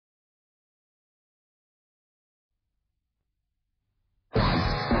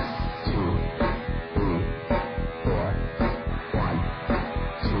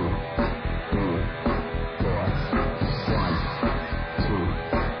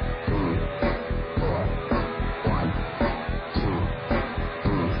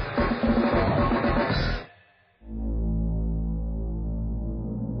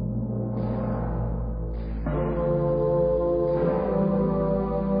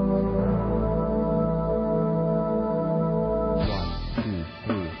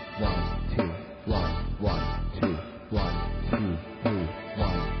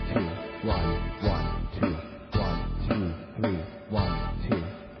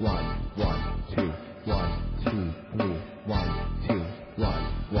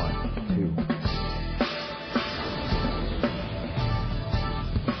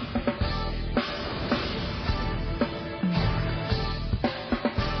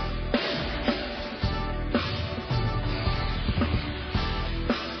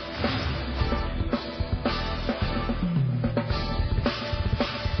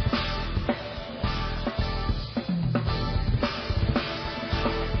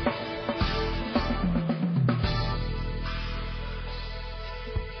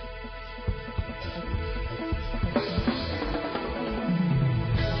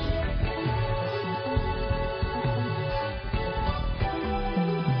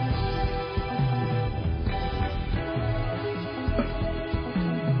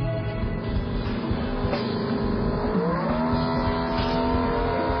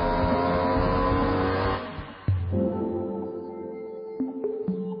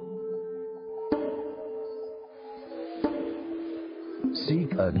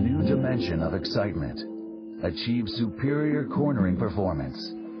Seek a new dimension of excitement. Achieve superior cornering performance.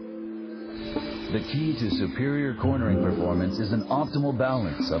 The key to superior cornering performance is an optimal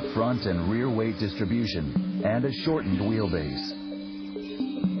balance of front and rear weight distribution and a shortened wheelbase.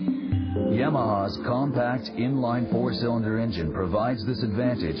 Yamaha's compact inline 4-cylinder engine provides this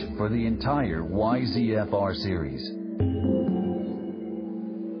advantage for the entire YZF-R series.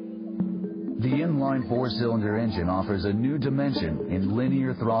 The inline 4-cylinder engine offers a new dimension in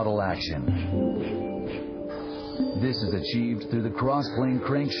linear throttle action. This is achieved through the cross-plane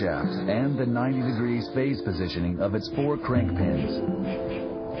crankshaft and the 90-degree phase positioning of its 4 crank pins.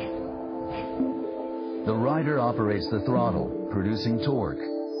 The rider operates the throttle, producing torque.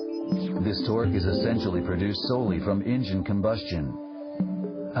 This torque is essentially produced solely from engine combustion.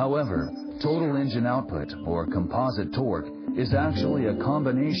 However, total engine output, or composite torque, is actually a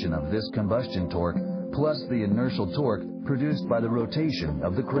combination of this combustion torque plus the inertial torque produced by the rotation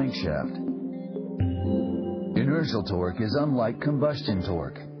of the crankshaft. Inertial torque is unlike combustion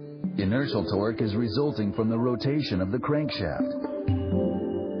torque. Inertial torque is resulting from the rotation of the crankshaft.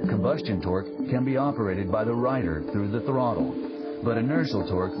 Combustion torque can be operated by the rider through the throttle, but inertial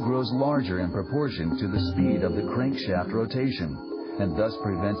torque grows larger in proportion to the speed of the crankshaft rotation, and thus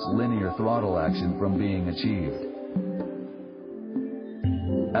prevents linear throttle action from being achieved.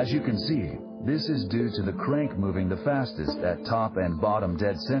 As you can see, this is due to the crank moving the fastest at top and bottom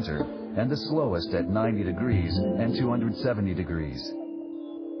dead center, and the slowest at 90 degrees and 270 degrees.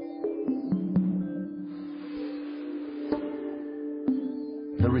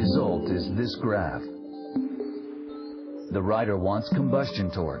 The result is this graph. The rider wants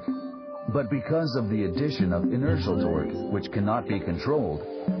combustion torque, but because of the addition of inertial torque, which cannot be controlled,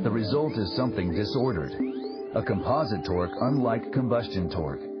 the result is something disordered, a composite torque unlike combustion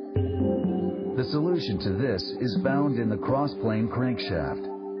torque. The solution to this is found in the cross-plane crankshaft.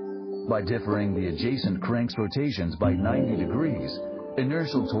 By differing the adjacent crank's rotations by 90 degrees,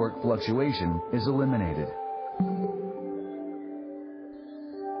 inertial torque fluctuation is eliminated.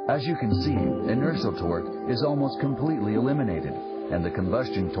 As you can see, inertial torque is almost completely eliminated, and the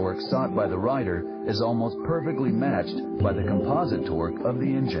combustion torque sought by the rider is almost perfectly matched by the composite torque of the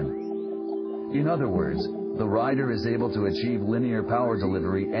engine. In other words, the rider is able to achieve linear power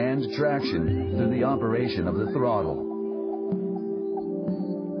delivery and traction through the operation of the throttle.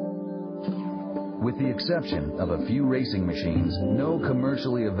 With the exception of a few racing machines, no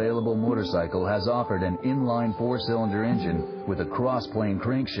commercially available motorcycle has offered an inline 4-cylinder engine with a cross-plane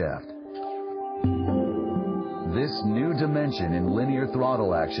crankshaft. This new dimension in linear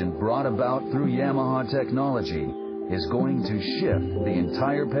throttle action brought about through Yamaha technology is going to shift the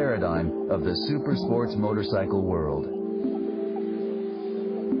entire paradigm of the supersports motorcycle world.